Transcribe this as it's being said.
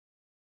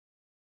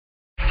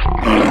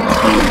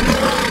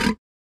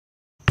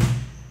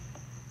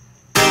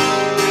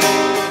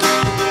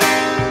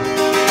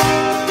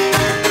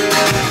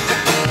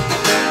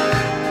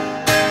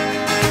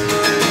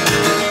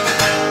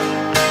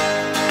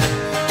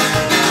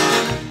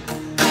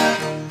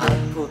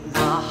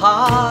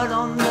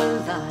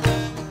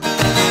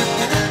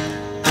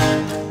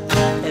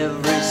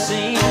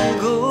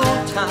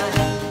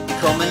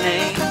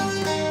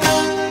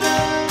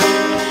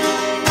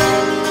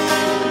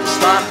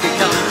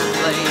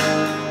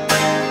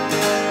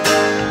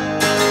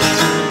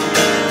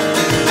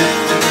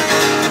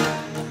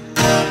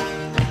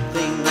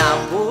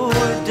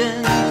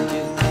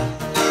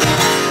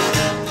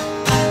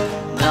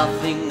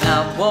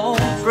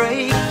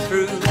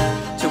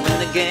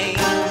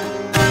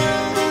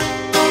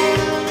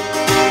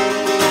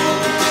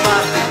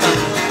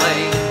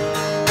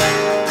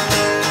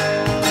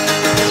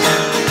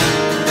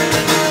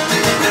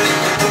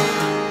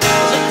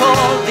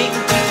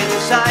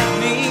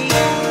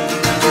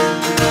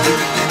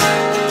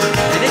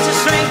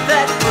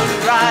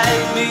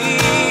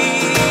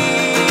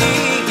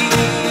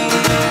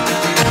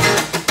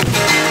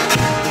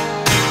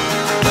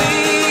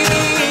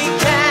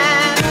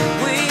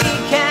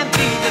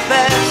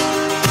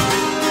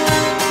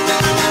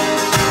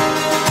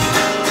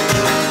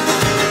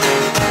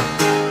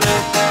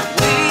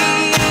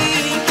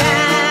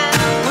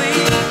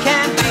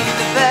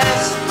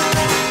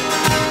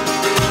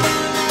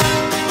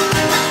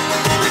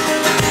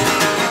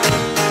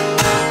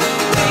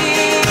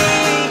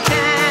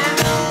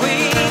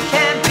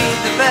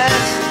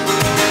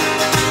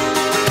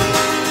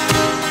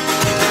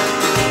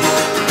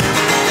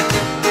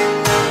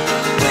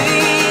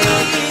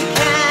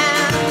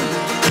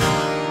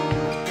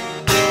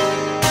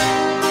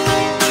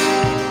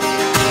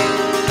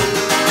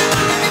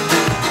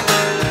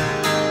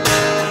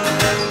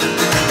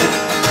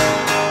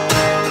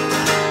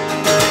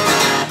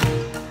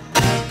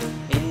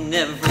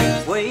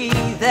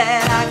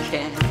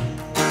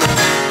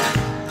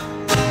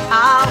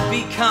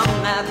become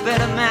that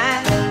better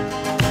man,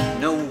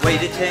 no way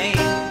to tame.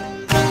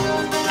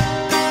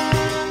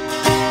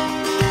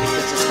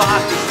 Because the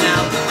spark is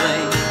now the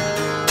flame.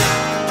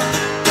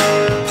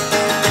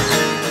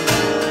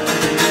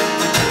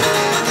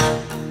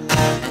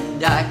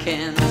 And I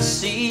can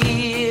see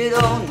it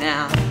all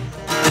now.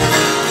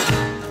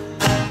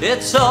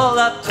 It's all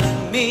up to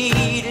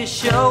me to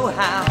show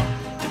how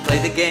to play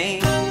the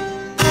game.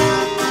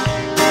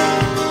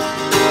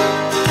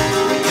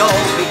 We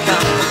all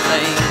become the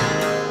flame.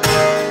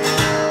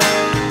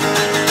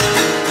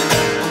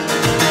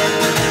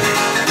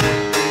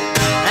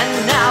 And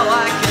now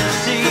I can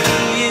see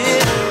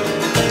it.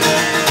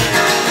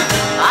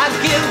 I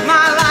give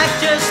my life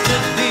just to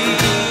be.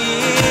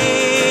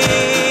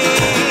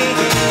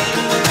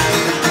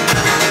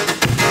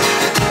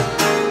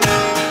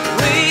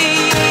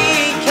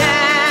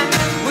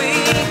 We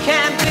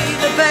can be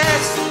the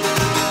best.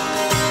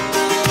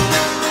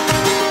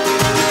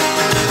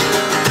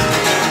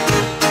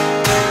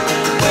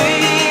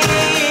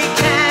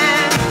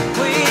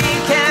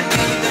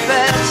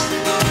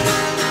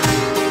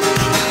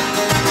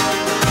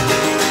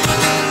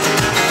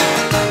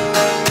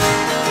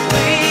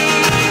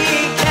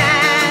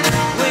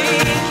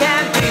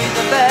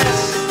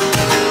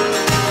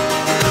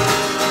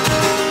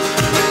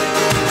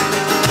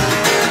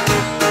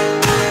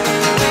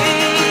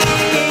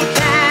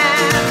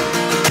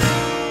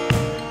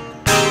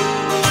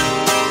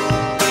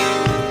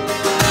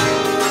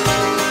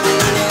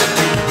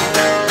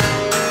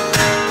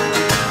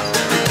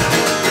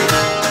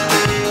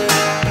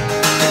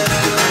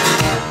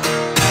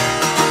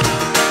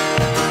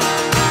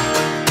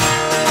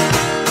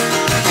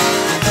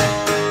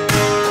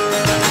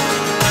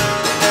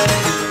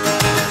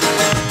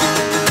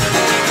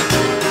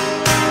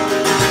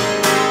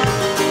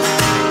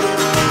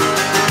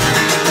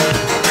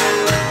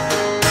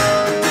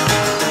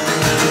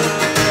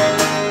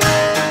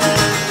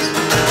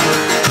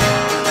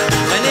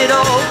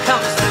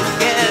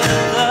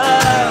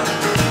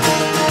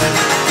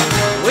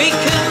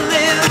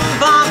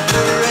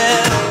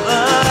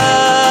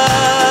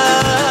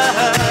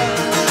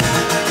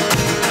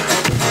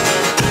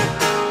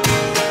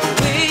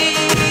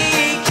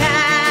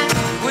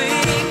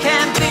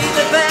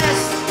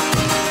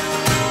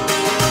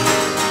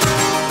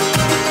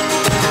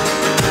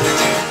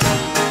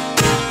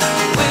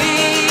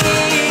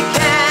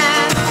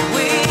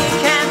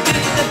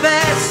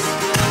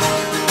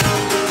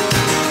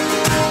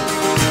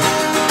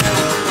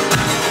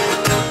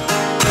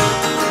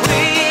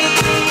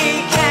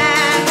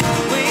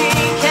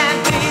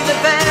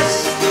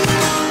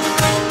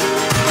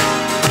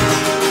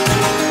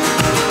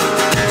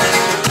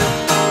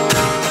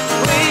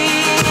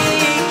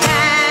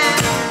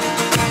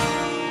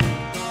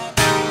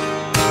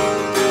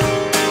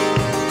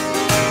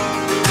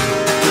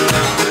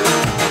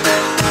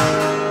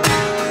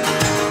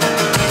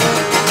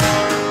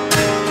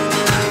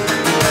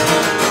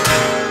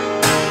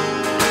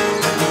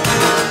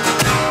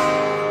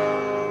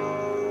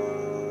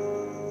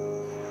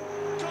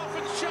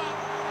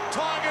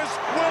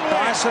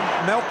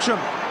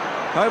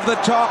 Over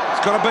the top, it's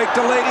got to beat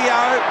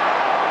Deledio.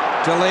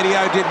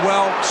 Deledio did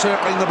well,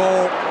 circling the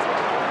ball.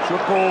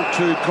 Short ball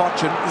to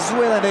Cotchin. This is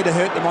where they need to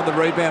hurt them on the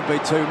rebound,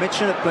 B2.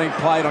 Mention it being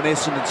played on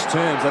Essendon's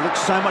terms. They look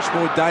so much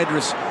more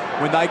dangerous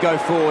when they go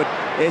forward.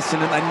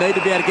 Essendon, they need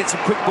to be able to get some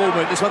quick ball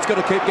movement. This one's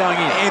got to keep going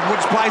in.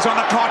 Edwards plays on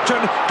the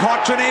Cotchin.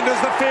 Cotchin enters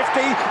the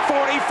 50,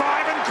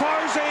 45 and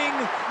closing.